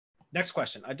Next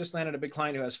question. I just landed a big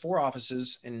client who has 4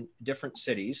 offices in different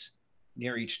cities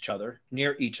near each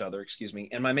other, excuse me.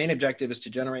 And my main objective is to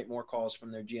generate more calls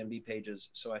from their GMB pages.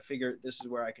 So I figure this is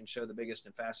where I can show the biggest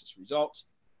and fastest results.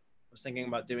 I was thinking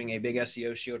about doing a big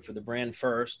SEO shield for the brand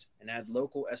first and add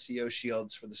local SEO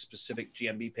shields for the specific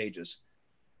GMB pages.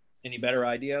 Any better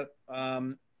idea?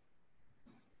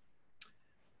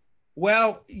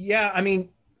 Well, yeah, I mean,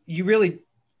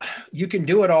 you can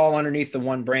do it all underneath the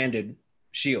one branded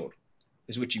shield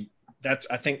is what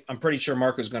I'm pretty sure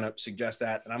Marco's going to suggest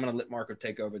that. And I'm going to let Marco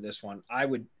take over this one. I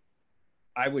would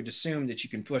assume that you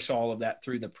can push all of that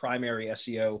through the primary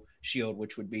SEO shield,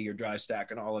 which would be your drive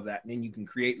stack and all of that. And then you can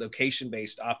create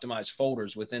location-based optimized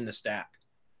folders within the stack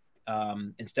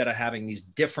instead of having these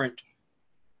different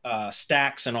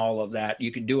stacks and all of that.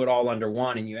 You can do it all under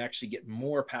one, and you actually get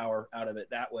more power out of it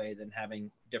that way than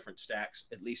having different stacks,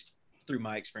 at least through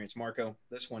my experience. Marco,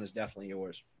 this one is definitely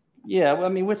yours. Yeah, well, I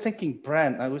mean, we're thinking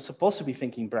brand. We're supposed to be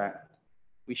thinking brand.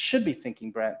 We should be thinking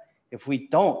brand. If we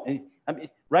don't, I mean,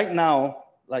 right now,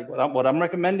 like what I'm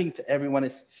recommending to everyone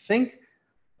is think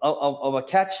of a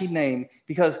catchy name,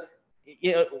 because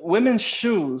women's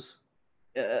shoes,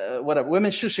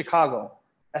 women's shoes Chicago,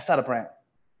 that's not a brand.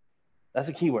 That's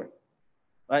a keyword,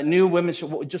 right? New women's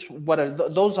shoes, just whatever.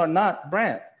 Those are not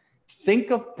brand. Think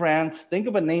of brands. Think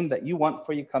of a name that you want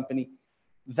for your company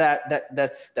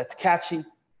that's catchy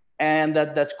and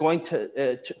that's going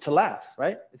to last,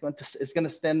 right? It's going to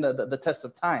stand the test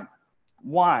of time.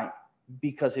 Why?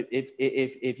 Because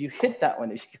if you hit that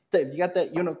one, if you got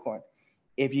that unicorn,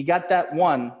 if you got that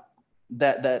one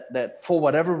that for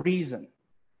whatever reason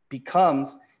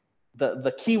becomes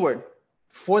the keyword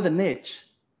for the niche,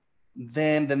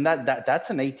 then that's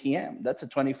an ATM. That's a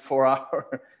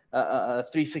 24-hour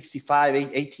 365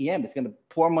 ATM. It's going to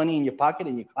pour money in your pocket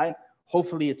and your client.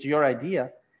 Hopefully it's your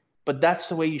idea, but that's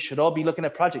the way you should all be looking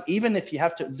at project. Even if you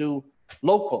have to do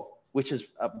local, which is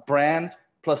a brand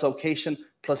plus location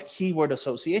plus keyword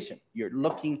association, you're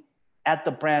looking at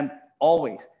the brand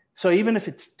always. So even if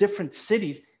it's different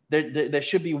cities, there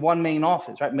should be one main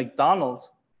office, right? McDonald's,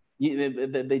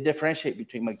 they differentiate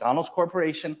between McDonald's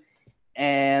Corporation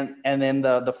and then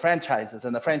the franchises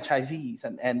and the franchisees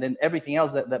and then everything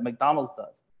else that McDonald's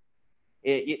does.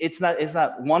 It's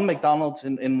not one McDonald's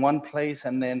in one place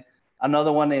and then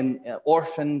another one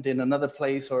orphaned in another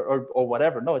place or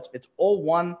whatever. No, it's all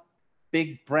one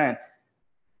big brand.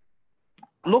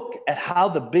 Look at how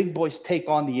the big boys take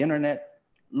on the internet.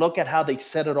 Look at how they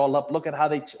set it all up. Look at how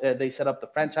they set up the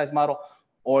franchise model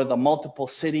or the multiple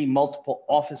city, multiple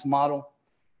office model,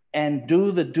 and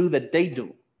do that they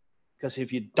do. Because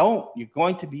if you don't, you're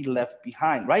going to be left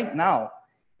behind. Right now,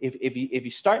 if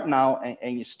you start now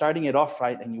and you're starting it off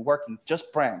right and you're working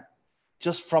just brand,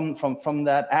 just from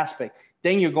that aspect,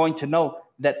 then you're going to know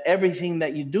that everything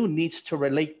that you do needs to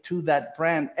relate to that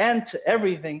brand and to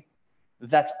everything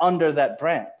that's under that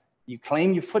brand. You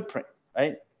claim your footprint,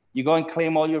 right? You go and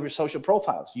claim all your social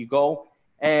profiles. You go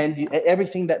and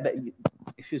everything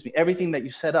everything that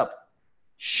you set up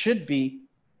should be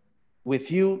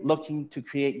with you looking to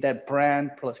create that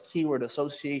brand plus keyword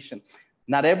association.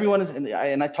 Not everyone is,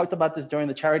 and I talked about this during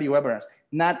the charity webinars,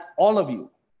 not all of you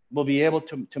will be able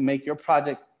to make your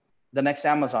project the next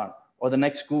Amazon or the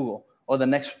next Google or the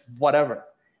next whatever.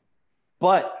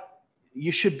 But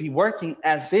you should be working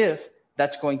as if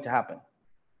that's going to happen.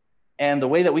 And the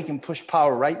way that we can push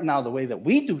power right now, the way that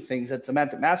we do things at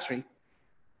Semantic Mastery,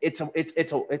 it's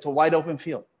a wide open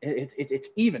field.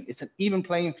 It's an even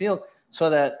playing field. So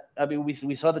that, I mean,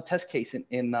 we saw the test case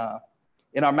in our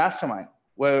mastermind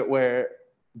where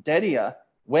Dedia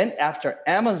went after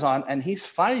Amazon, and he's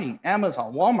fighting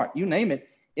Amazon, Walmart, you name it,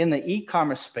 in the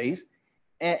e-commerce space,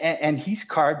 and he's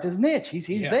carved his niche. He's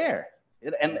there,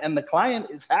 and the client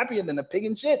is happier than a pig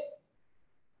in shit.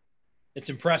 It's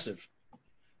impressive.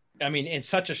 I mean, in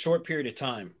such a short period of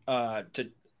time,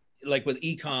 like with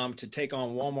e-com, to take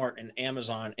on Walmart and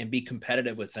Amazon and be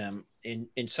competitive with them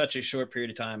in such a short period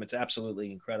of time, it's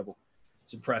absolutely incredible.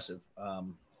 It's impressive.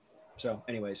 So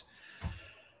anyways,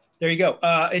 there you go.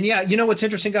 And yeah, you know, what's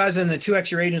interesting, guys, in the 2X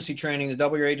your agency training, the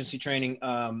double your agency training,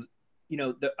 you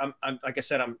know, I'm like I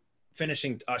said,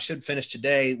 I should finish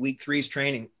today, week 3's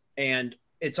training. And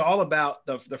it's all about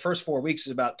the first 4 weeks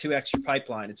is about 2X your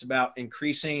pipeline. It's about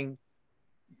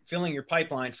filling your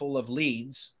pipeline full of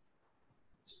leads,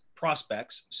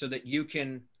 prospects, so that you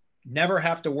can never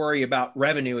have to worry about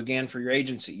revenue again for your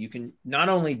agency. You can not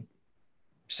only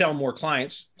sell more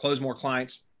clients, close more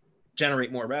clients,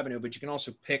 generate more revenue, but you can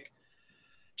also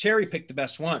cherry pick the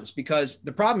best ones, because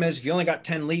the problem is if you only got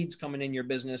 10 leads coming in your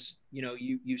business, you know,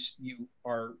 you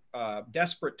are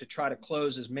desperate to try to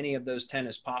close as many of those 10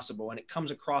 as possible. And it comes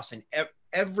across in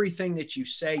everything that you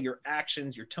say, your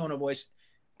actions, your tone of voice,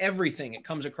 everything. It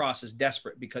comes across as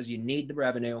desperate because you need the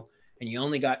revenue and you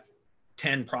only got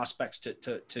 10 prospects to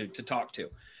talk to.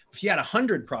 If you had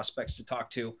 100 prospects to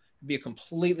talk to, it'd be a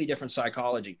completely different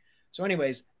psychology. So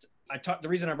anyways, the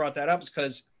reason I brought that up is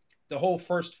because the whole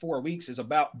first 4 weeks is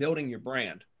about building your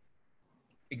brand.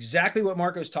 Exactly what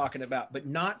Marco's talking about, but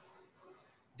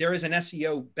there is an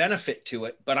SEO benefit to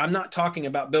it, but I'm not talking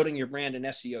about building your brand in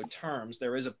SEO terms.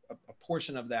 There is a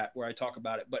portion of that where I talk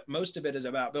about it, but most of it is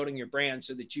about building your brand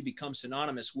so that you become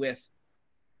synonymous with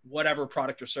whatever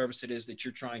product or service it is that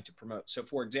you're trying to promote. So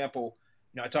for example,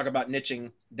 you know, I talk about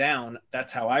niching down.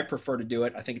 That's how I prefer to do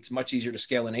it. I think it's much easier to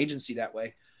scale an agency that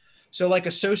way. So like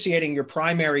associating your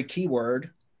primary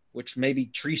keyword, which may be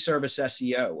tree service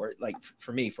SEO, or like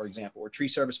for me, for example, or tree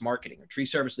service marketing or tree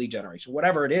service lead generation,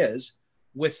 whatever it is,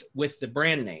 with the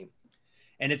brand name.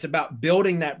 And it's about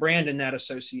building that brand and that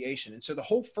association. And so the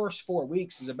whole first 4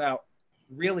 weeks is about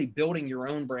really building your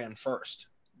own brand first.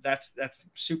 That's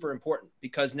super important,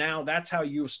 because now that's how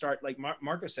you start, like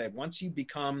Marco said, once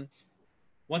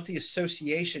the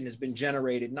association has been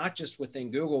generated, not just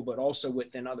within Google, but also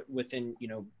within, you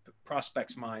know,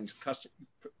 prospects' minds,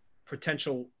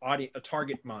 potential audience,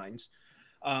 target minds.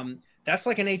 That's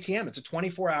like an ATM. It's a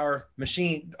 24-hour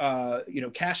machine, you know,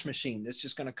 cash machine that's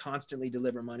just going to constantly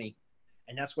deliver money.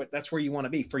 And that's where you want to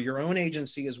be for your own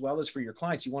agency as well as for your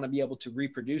clients. You want to be able to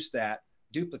reproduce that,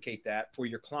 duplicate that for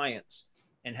your clients,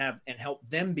 and help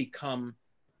them become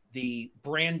the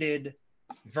branded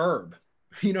verb.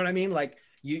 You know what I mean? Like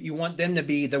you want them to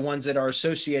be the ones that are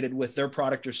associated with their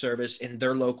product or service in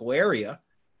their local area.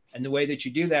 And the way that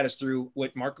you do that is through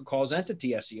what Marco calls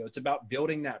entity SEO. It's about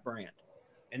building that brand.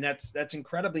 And that's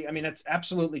incredibly, I mean, that's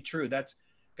absolutely true.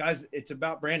 Guys, it's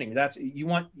about branding. You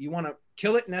want to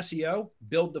kill it in SEO,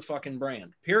 build the fucking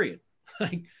brand, period.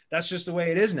 Like that's just the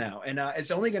way it is now. And it's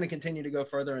only going to continue to go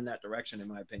further in that direction, in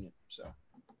my opinion. So.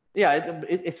 Yeah,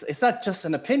 it's not just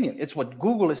an opinion. It's what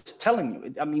Google is telling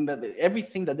you. I mean,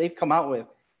 everything that they've come out with,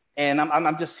 and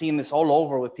I'm just seeing this all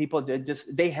over with people.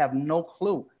 They have no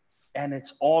clue, and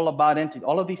it's all about entity.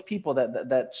 All of these people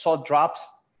that saw drops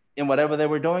in whatever they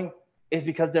were doing is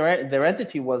because their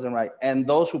entity wasn't right, and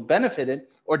those who benefited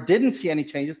or didn't see any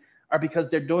changes are because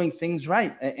they're doing things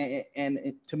right.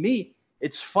 And to me,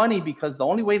 it's funny because the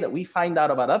only way that we find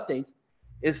out about updates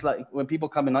is like when people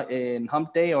come in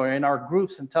Hump Day or in our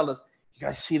groups and tell us, "You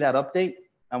guys see that update?"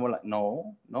 And we're like,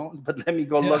 "No, but let me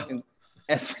go look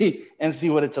and see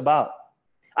what it's about."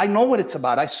 I know what it's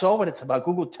about. I saw what it's about.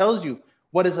 Google tells you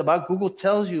what it's about. Google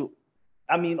tells you,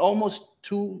 I mean, almost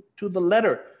to the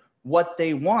letter what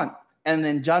they want. And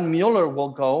then John Mueller will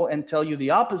go and tell you the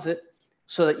opposite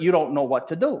so that you don't know what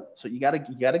to do. So you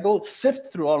gotta go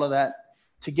sift through all of that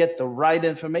to get the right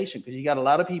information, because you got a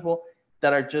lot of people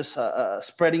that are just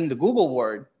spreading the Google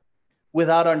word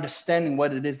without understanding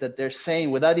what it is that they're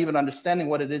saying, without even understanding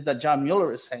what it is that John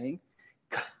Mueller is saying.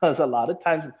 Because a lot of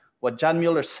times what John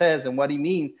Mueller says and what he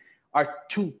means are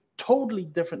two totally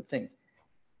different things.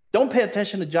 Don't pay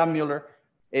attention to John Mueller.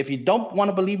 If you don't want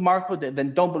to believe Marco,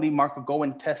 then don't believe Marco. Go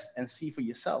and test and see for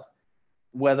yourself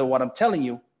whether what I'm telling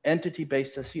you,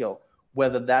 entity-based SEO,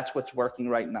 whether that's what's working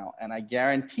right now. And I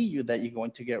guarantee you that you're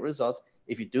going to get results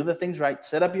if you do the things right,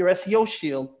 set up your SEO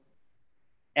shield,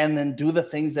 and then do the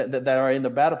things that are in the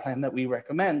battle plan that we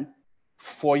recommend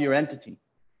for your entity.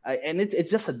 And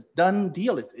it's just a done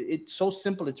deal. It's so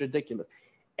simple, it's ridiculous.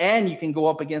 And you can go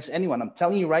up against anyone. I'm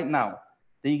telling you right now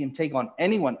that you can take on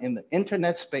anyone in the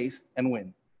internet space and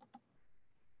win.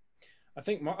 I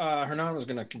think Hernan was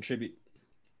going to contribute.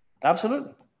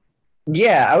 Absolutely.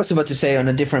 Yeah, I was about to say on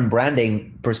a different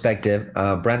branding perspective,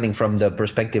 branding from the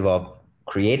perspective of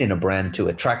creating a brand to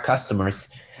attract customers.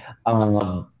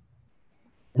 Not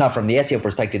from the SEO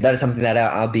perspective. That is something that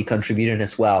I'll be contributing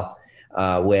as well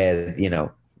with,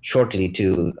 shortly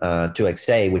to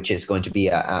XA, which is going to be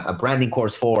a branding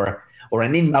course or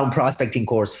an inbound prospecting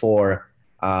course for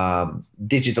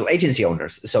digital agency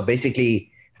owners. So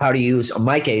basically, how to use, on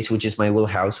my case, which is my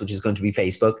wheelhouse, which is going to be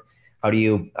Facebook, how do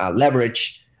you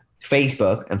leverage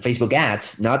Facebook and Facebook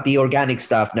ads, not the organic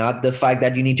stuff, not the fact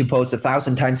that you need to post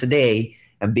 1,000 times a day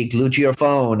and be glued to your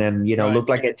phone and right. look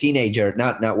like a teenager.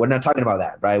 We're not talking about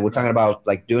that, right? We're talking about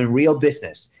like doing real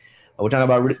business. We're talking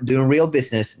about doing real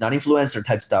business, not influencer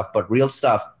type stuff, but real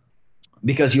stuff,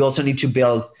 because you also need to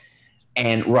build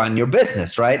and run your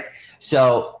business, right?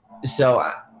 So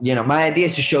my idea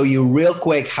is to show you real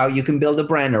quick how you can build a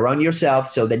brand around yourself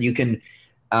so that you can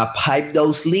pipe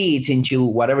those leads into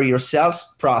whatever your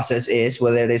sales process is,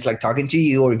 whether it is like talking to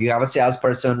you or if you have a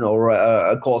salesperson or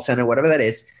a call center, whatever that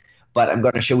is. But I'm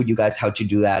going to show you guys how to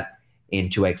do that in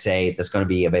 2XA. That's going to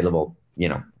be available, you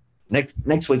know,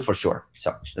 next week for sure.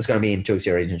 So it's going to be in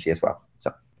 2XA agency as well.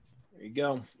 So there you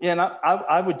go. Yeah, and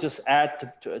I would just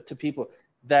add to people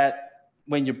that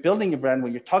when you're building your brand,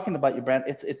 when you're talking about your brand,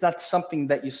 it's not something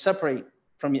that you separate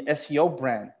from your SEO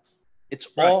brand. It's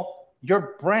Right. all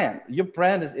your brand. Your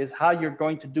brand is how you're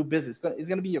going to do business. It's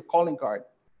going to be your calling card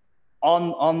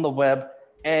on the web.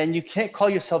 And you can't call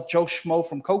yourself Joe Schmo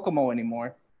from Kokomo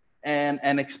anymore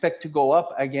and expect to go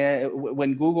up again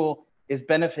when Google is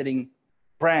benefiting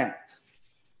brands.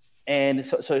 And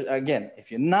so again,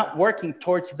 if you're not working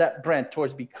towards that brand,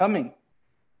 towards becoming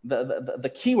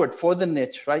the keyword for the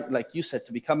niche, right? Like you said,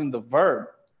 to becoming the verb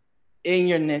in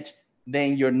your niche,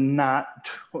 then you're not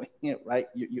doing it right.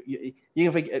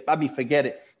 You forget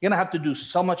it. You're gonna have to do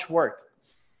so much work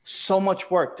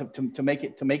to make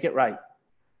it right,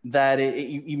 that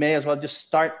you may as well just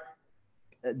start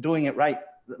doing it right,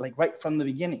 like right from the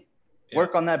beginning. Yeah.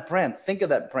 Work on that brand. Think of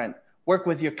that brand. Work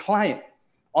with your client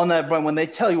on that brand. When they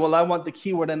tell you, well, I want the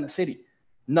keyword in the city.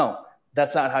 No,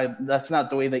 that's not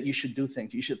the way that you should do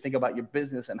things. You should think about your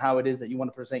business and how it is that you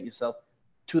want to present yourself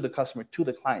to the customer, to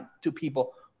the client, to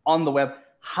people on the web.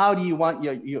 How do you want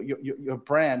your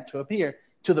brand to appear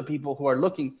to the people who are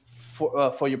looking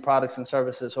for your products and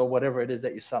services or whatever it is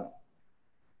that you're selling?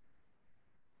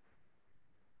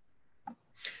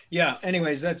 Yeah.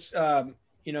 Anyways, that's,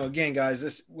 you know, again,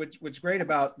 guys, what's great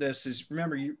about this is,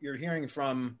 remember, you're hearing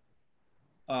from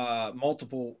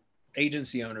multiple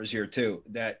agency owners here too,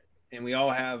 and we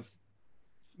all have,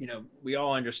 you know, we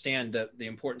all understand the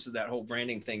importance of that whole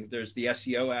branding thing. There's the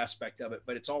SEO aspect of it,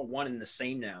 but it's all one and the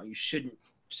same now. You shouldn't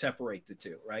separate the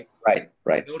two, right?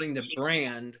 Right. Building the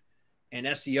brand and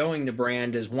SEOing the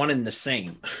brand is one and the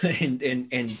same.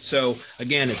 and so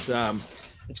again,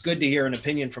 it's good to hear an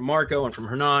opinion from Marco and from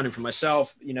Hernan and from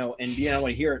myself, you know, and I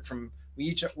want to hear it from, we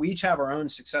each have our own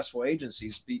successful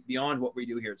agencies beyond what we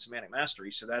do here at Semantic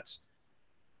Mastery. So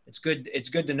it's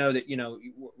good to know that, you know,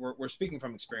 we're speaking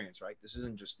from experience, right? This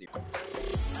isn't just the